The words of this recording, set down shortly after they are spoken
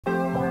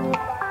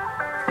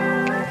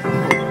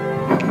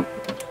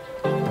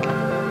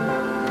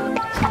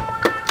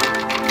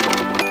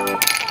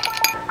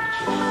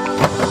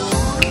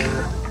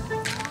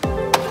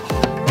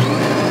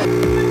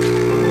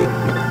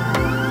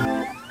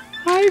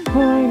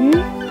Pointy.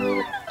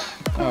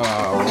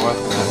 Oh, what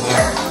the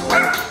heck?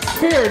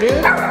 Here,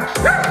 dude.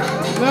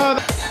 No.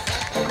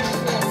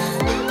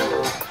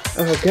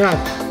 Oh, God.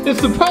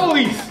 It's the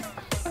police.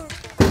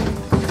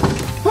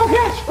 Oh,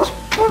 gosh.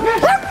 Oh,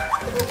 gosh.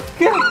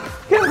 Get him.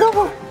 Get him. Go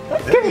for it.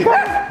 Get him. Go.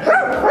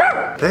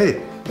 Hey.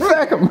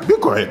 Sack him. Be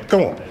quiet.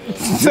 Come on.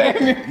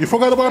 Sam. You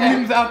forgot about me?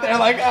 Sam's out there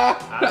like,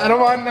 I don't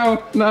want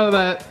none of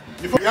that.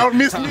 Y'all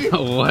miss me?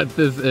 What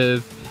this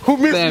is. Who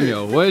missed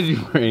Samuel, me? what did you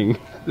bring?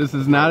 This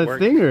is not a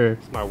stinger.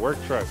 It's my work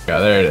truck. Yeah,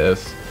 there it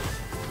is.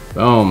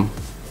 Boom.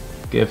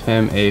 Give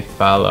him a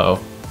follow.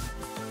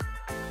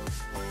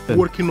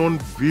 Working on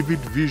Vivid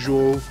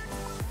Visual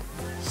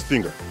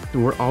Stinger.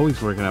 We're always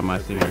working on my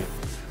stinger.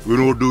 We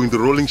were doing the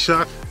rolling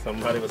shot.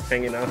 Somebody was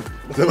hanging out.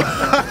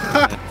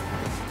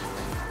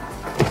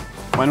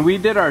 When we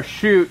did our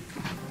shoot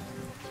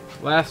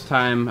last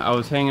time, I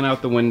was hanging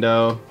out the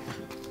window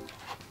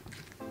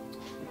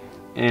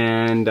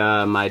and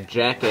my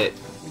jacket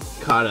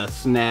caught a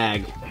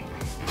snag.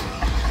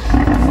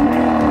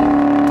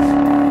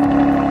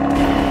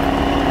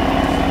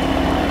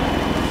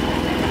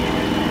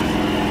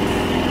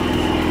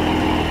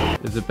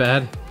 Is it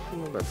bad?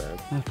 Not that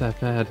bad. Not that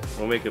bad.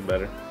 We'll make it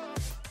better.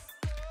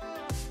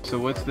 So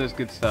what's this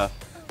good stuff?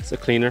 It's a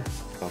cleaner.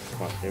 I'll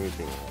spot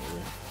everything out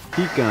of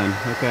Heat gun,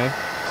 okay.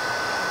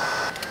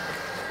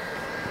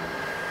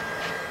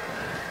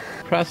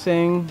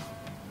 Pressing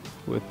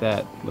with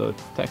that little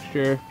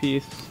texture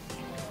piece.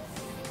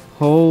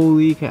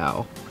 Holy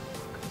cow.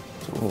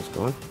 It's almost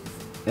gone.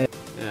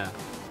 Yeah.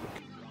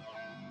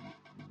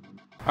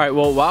 Alright,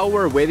 well, while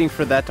we're waiting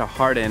for that to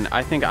harden,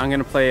 I think I'm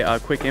gonna play a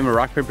quick game of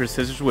rock, paper,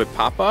 scissors with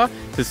Papa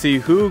to see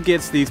who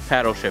gets these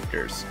paddle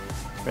shifters.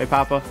 Right,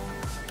 Papa?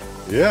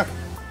 Yeah.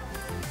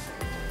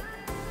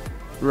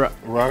 Rock,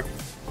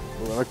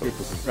 paper,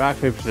 scissors. rock,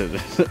 paper,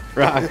 scissors.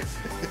 Rock.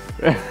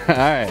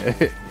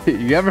 Alright.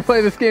 You ever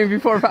play this game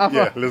before, Papa?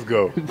 Yeah, let's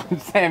go.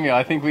 Samuel,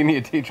 I think we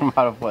need to teach him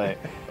how to play.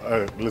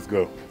 Alright, let's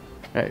go.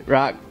 Right,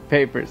 rock,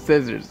 paper,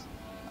 scissors.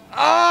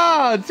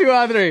 Oh, 2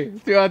 out of 3.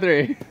 2 out of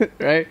 3.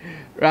 Right?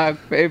 Rock,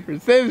 paper,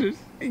 scissors.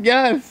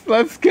 Yes,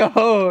 let's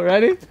go.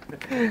 Ready?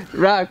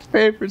 Rock,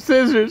 paper,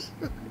 scissors.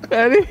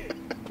 Ready?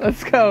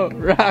 Let's go.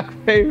 Rock,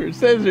 paper,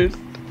 scissors.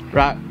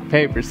 Rock,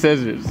 paper,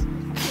 scissors.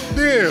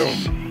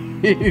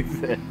 Damn.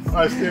 Jesus.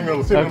 Alright, Samuel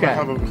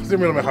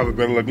Okay. might have a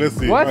better look. Let's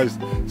see. What? Alright,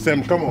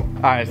 Sam, come on.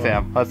 All right,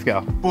 Sam, let's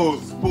go.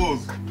 Pose,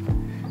 pose.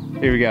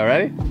 Here we go.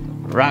 Ready?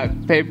 Rock,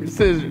 paper,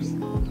 scissors.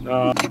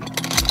 All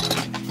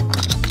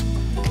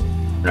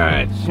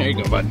right, here you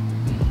go, bud.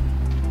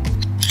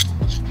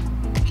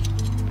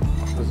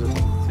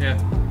 Yeah.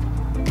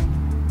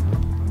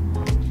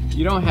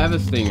 You don't have a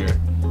stinger.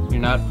 You're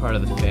not part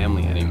of the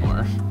family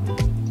anymore.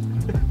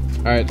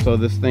 Alright, so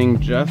this thing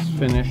just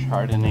finished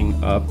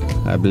hardening up,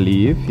 I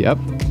believe. Yep.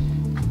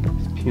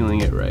 It's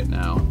peeling it right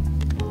now.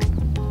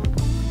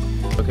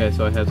 Okay,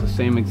 so it has the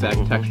same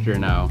exact texture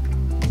now.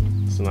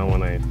 So now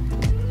when I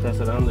press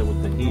it on there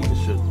with the heat, it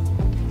should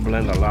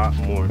blend a lot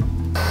more.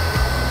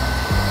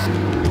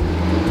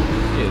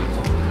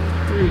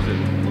 It's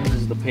freezing. This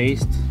is the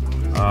paste.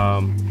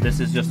 This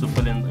is just to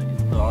fill in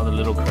all the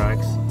little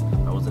cracks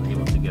I wasn't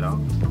able to get out.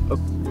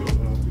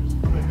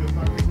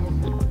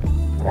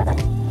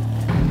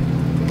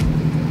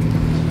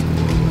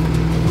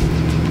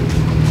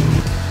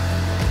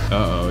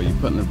 Uh-oh, you're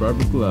putting the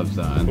rubber gloves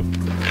on.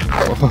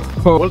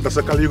 Well, that's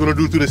the color you're gonna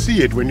do to the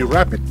C8 when you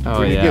wrap it. Oh,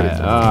 when you yeah. get it.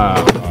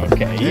 Oh,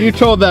 okay. You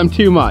told them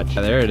too much.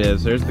 There it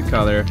is. There's the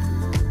color.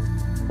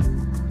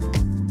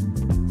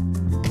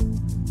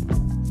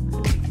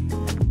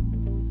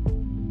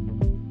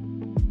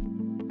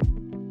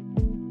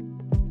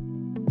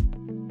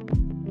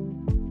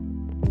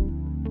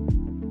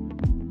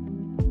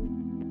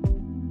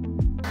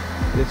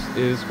 This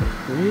is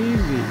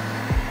crazy.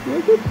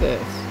 Look at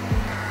this.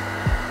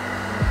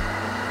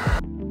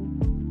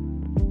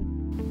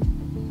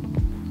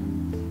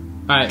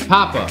 Alright,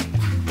 Papa,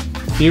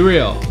 be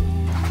real.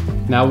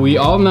 Now we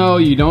all know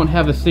you don't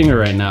have a stinger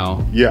right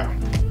now. Yeah.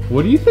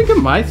 What do you think of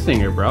my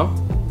stinger, bro?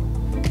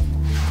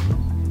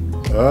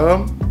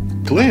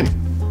 Clean.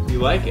 You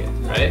like it,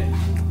 right?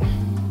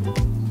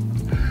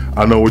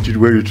 I know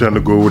where you're trying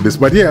to go with this,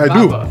 but yeah, I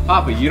do.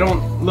 Papa, you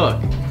don't,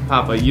 look,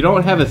 Papa, you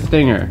don't have a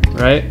stinger,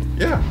 right?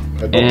 Yeah,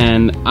 I do.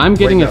 And I'm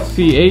getting Right a now.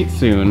 C8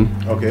 soon.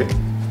 Okay.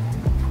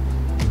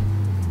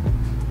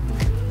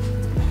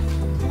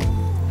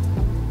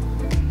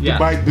 Yeah.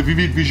 Buy the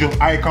Vivid Visual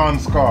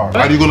Icons car. What?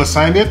 Are you gonna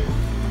sign it?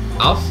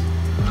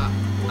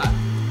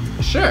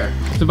 Sure.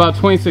 It's about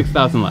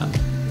 26,000 left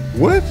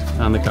What?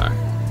 on the car.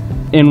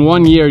 In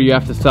 1 year, you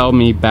have to sell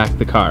me back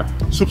the car.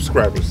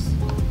 Subscribers.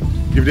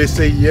 If they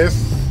say yes,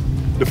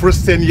 the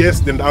first 10 yes,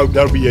 then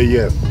that'll be a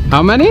yes.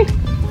 How many?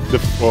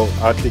 Well,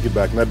 I'll take it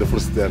back, not the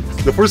first 10.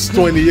 The first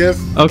 20 yes.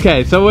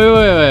 Okay, so wait.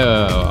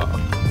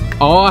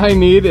 All I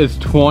need is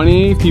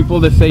 20 people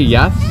to say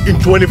yes, In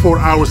 24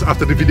 hours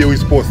after the video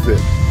is posted.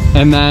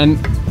 and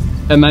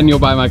then you'll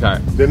buy my car.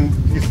 Then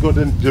it's good,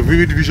 then the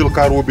Vivid Visual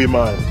car will be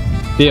mine.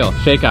 Deal.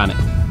 Shake on it.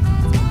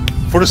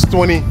 First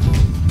 20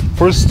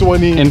 First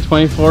 20 in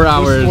 24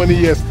 hours. First 20,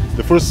 yes.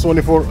 The first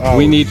 24 hours.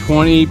 We need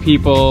 20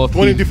 people.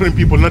 20 different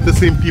people, not the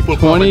same people.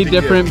 20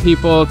 different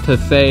people to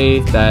say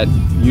that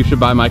you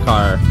should buy my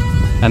car,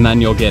 and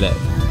then you'll get it.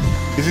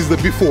 This is the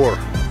before.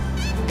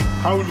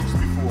 How it looks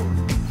before.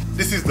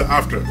 This is the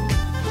after.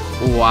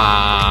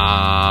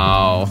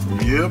 Wow.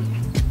 Yep.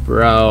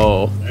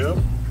 Bro. Yep.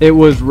 It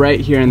was right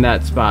here in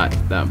that spot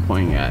that I'm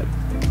pointing at.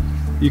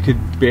 You could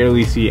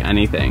barely see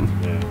anything.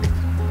 Yeah.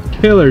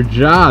 Killer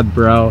job,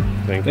 bro.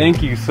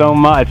 Thank you so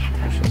much.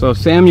 So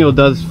Samuel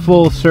does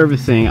full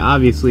servicing.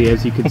 Obviously,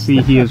 as you can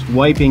see, he is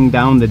wiping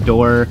down the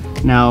door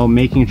now,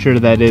 making sure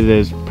that it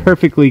is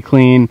perfectly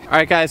clean. All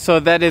right, guys, so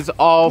that is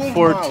all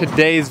for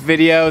today's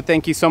video.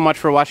 Thank you so much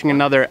for watching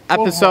another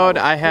episode.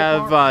 I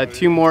have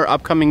 2 more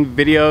upcoming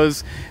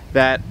videos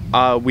that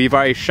we've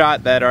already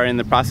shot that are in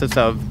the process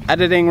of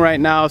editing right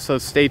now, so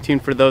stay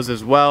tuned for those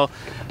as well.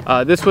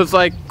 This was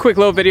like a quick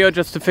little video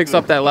just to fix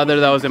up that leather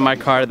that was in my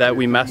car that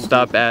we messed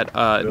up at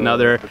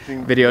another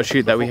video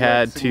shoot that we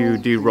had to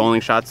do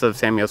rolling shots of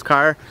Samuel's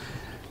car.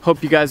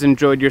 Hope you guys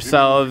enjoyed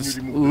yourselves.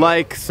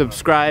 Like,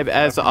 subscribe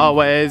as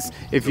always.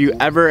 If you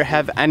ever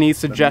have any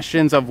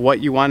suggestions of what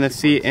you want to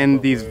see in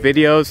these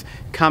videos,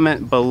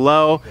 comment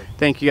below.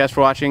 Thank you guys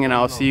for watching, and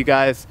I'll see you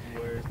guys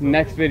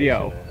next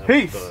video.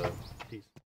 Peace!